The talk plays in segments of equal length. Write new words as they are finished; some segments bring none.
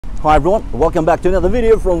Hi everyone, welcome back to another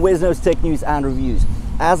video from WesKnows Tech News and Reviews.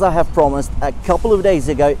 As I have promised a couple of days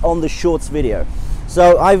ago on the shorts video.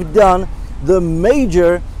 So I've done the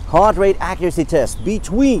major heart rate accuracy test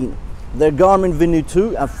between the Garmin Venu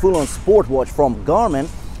 2, a full-on sport watch from Garmin,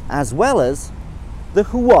 as well as the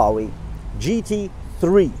Huawei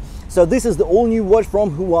GT3. So this is the all-new watch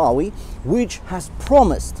from Huawei, which has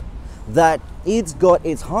promised that it's got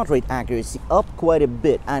its heart rate accuracy up quite a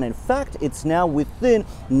bit, and in fact it's now within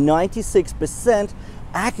 96%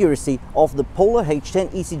 accuracy of the Polar H10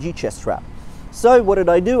 ECG chest strap. So what did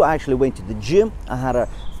I do? I actually went to the gym. I had a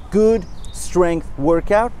good strength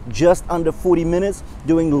workout, just under 40 minutes,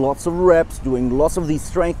 doing lots of reps, doing lots of these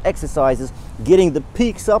strength exercises, getting the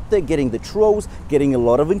peaks up there, getting the throws, getting a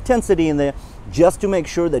lot of intensity in there, just to make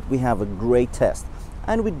sure that we have a great test.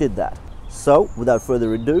 And we did that. So, without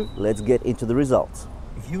further ado, let's get into the results.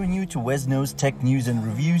 If you are new to WesKnows Tech News and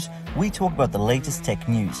Reviews, we talk about the latest tech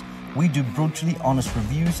news. We do brutally honest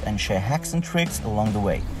reviews and share hacks and tricks along the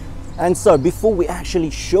way. And so, before we actually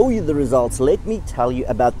show you the results, let me tell you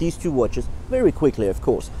about these two watches very quickly, of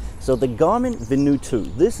course. So, the Garmin Venu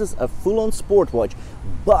 2, this is a full-on sport watch,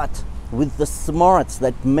 but with the smarts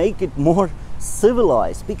that make it more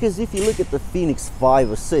civilized, because if you look at the Phoenix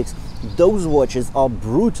 5 or 6, those watches are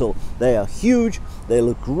brutal. They are huge, they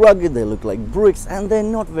look rugged, they look like bricks, and they're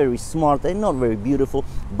not very smart, they're not very beautiful,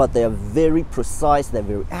 but they are very precise, they're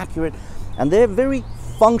very accurate, and they're very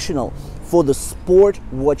functional for the sport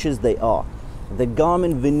watches they are. The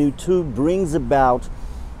Garmin Venu 2 brings about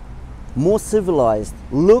more civilized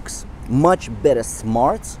looks, much better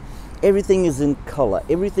smarts. Everything is in color,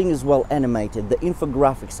 everything is well animated, the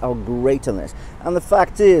infographics are great on this. And the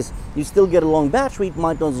fact is, you still get a long battery.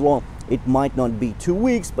 It might not be 2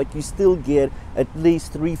 weeks, but you still get at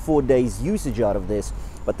least 3-4 days usage out of this.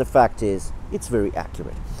 But the fact is, it's very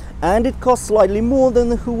accurate. And it costs slightly more than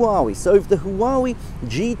the Huawei. So if the Huawei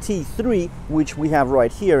GT3, which we have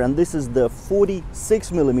right here, and this is the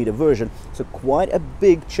 46mm version, so quite a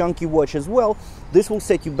big chunky watch as well, this will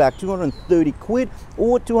set you back 230 quid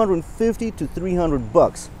or 250 to 300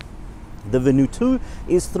 bucks. The Venu 2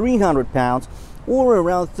 is 300 pounds or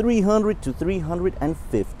around 300 to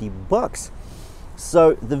 350 bucks.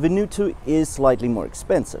 So the Venu 2 is slightly more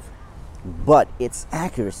expensive, but its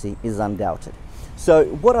accuracy is undoubted. So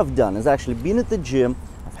what I've done is actually been at the gym.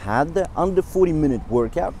 I've had the under 40-minute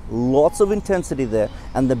workout, lots of intensity there,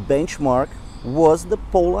 and the benchmark was the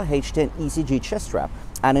Polar H10 ECG chest strap.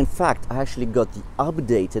 And in fact, I actually got the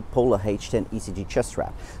updated Polar H10 ECG chest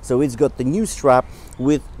strap. So it's got the new strap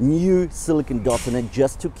with new silicone dots in it,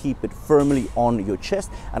 just to keep it firmly on your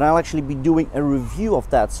chest. And I'll actually be doing a review of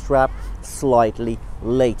that strap slightly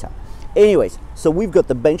later. Anyways, so we've got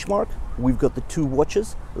the benchmark, we've got the two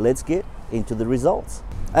watches. Let's get into the results.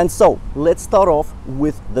 And so let's start off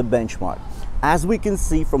with the benchmark. As we can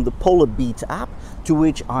see from the Polar Beat app, to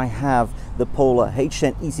which I have the Polar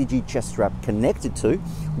H10 ECG chest strap connected to,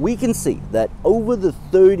 we can see that over the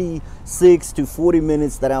 36 to 40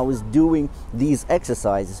 minutes that I was doing these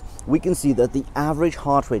exercises, we can see that the average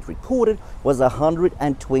heart rate recorded was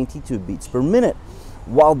 122 beats per minute,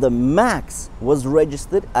 while the max was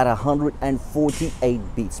registered at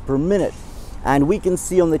 148 beats per minute. And we can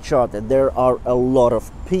see on the chart that there are a lot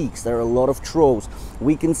of peaks, there are a lot of throws.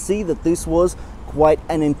 We can see that this was quite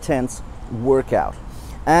an intense workout.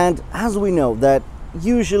 And as we know that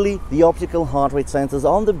usually the optical heart rate sensors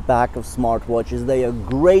on the back of smartwatches, they are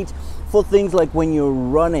great for things like when you're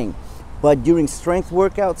running. But during strength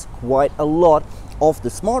workouts, quite a lot of the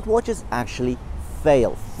smartwatches actually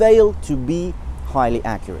fail to be highly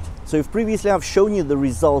accurate. So if previously I've shown you the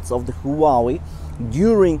results of the Huawei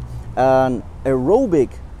during an aerobic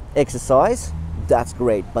exercise, that's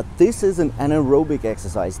great, but this is an anaerobic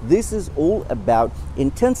exercise. This is all about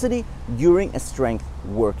intensity during a strength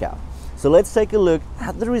workout. So let's take a look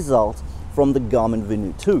at the results from the Garmin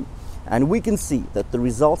Venu 2, and we can see that the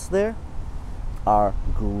results there are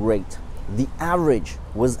great. The average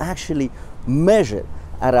was actually measured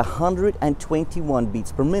at 121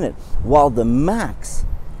 beats per minute, while the max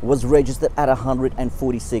was registered at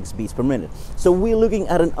 146 beats per minute. So we're looking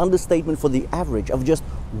at an understatement for the average of just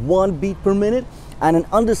 1 beat per minute, and an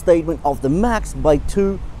understatement of the max by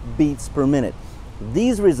 2 beats per minute.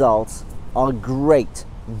 These results are great.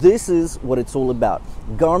 This is what it's all about.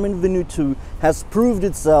 Garmin Venu 2 has proved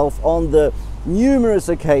itself on the numerous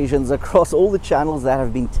occasions across all the channels that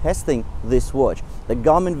have been testing this watch. The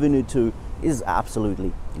Garmin Venu 2 is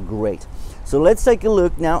absolutely great. So let's take a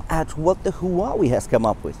look now at what the Huawei has come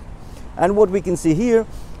up with. And what we can see here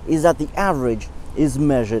is that the average is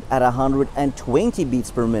measured at 120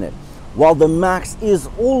 beats per minute, while the max is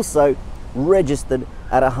also registered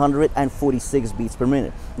at 146 beats per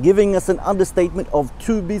minute, giving us an understatement of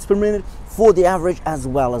 2 beats per minute for the average as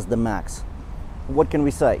well as the max. What can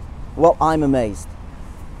we say? Well, I'm amazed.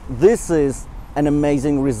 This is an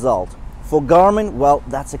amazing result. For Garmin, well,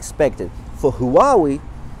 that's expected. For Huawei,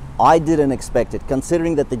 I didn't expect it,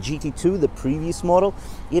 considering that the GT2, the previous model,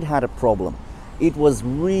 it had a problem. It was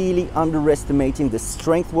really underestimating the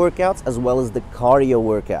strength workouts as well as the cardio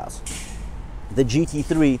workouts. The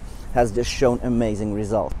GT3 has just shown amazing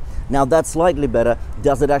results. Now that's slightly better.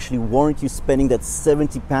 Does it actually warrant you spending that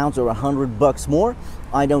 70 pounds or 100 bucks more?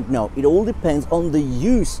 I don't know. It all depends on the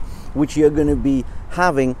use which you're going to be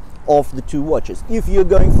having of the two watches. If you're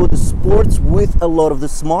going for the sports with a lot of the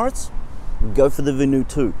smarts, go for the Venu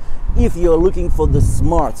 2. If you're looking for the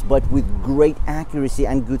smarts but with great accuracy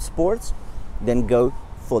and good sports, then go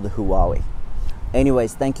for the Huawei.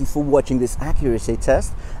 Anyways, thank you for watching this accuracy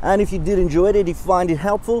test, and if you did enjoy it, if you find it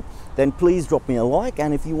helpful, then please drop me a like,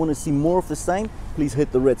 and if you want to see more of the same, please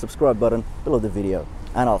hit the red subscribe button below the video,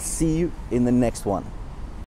 and I'll see you in the next one.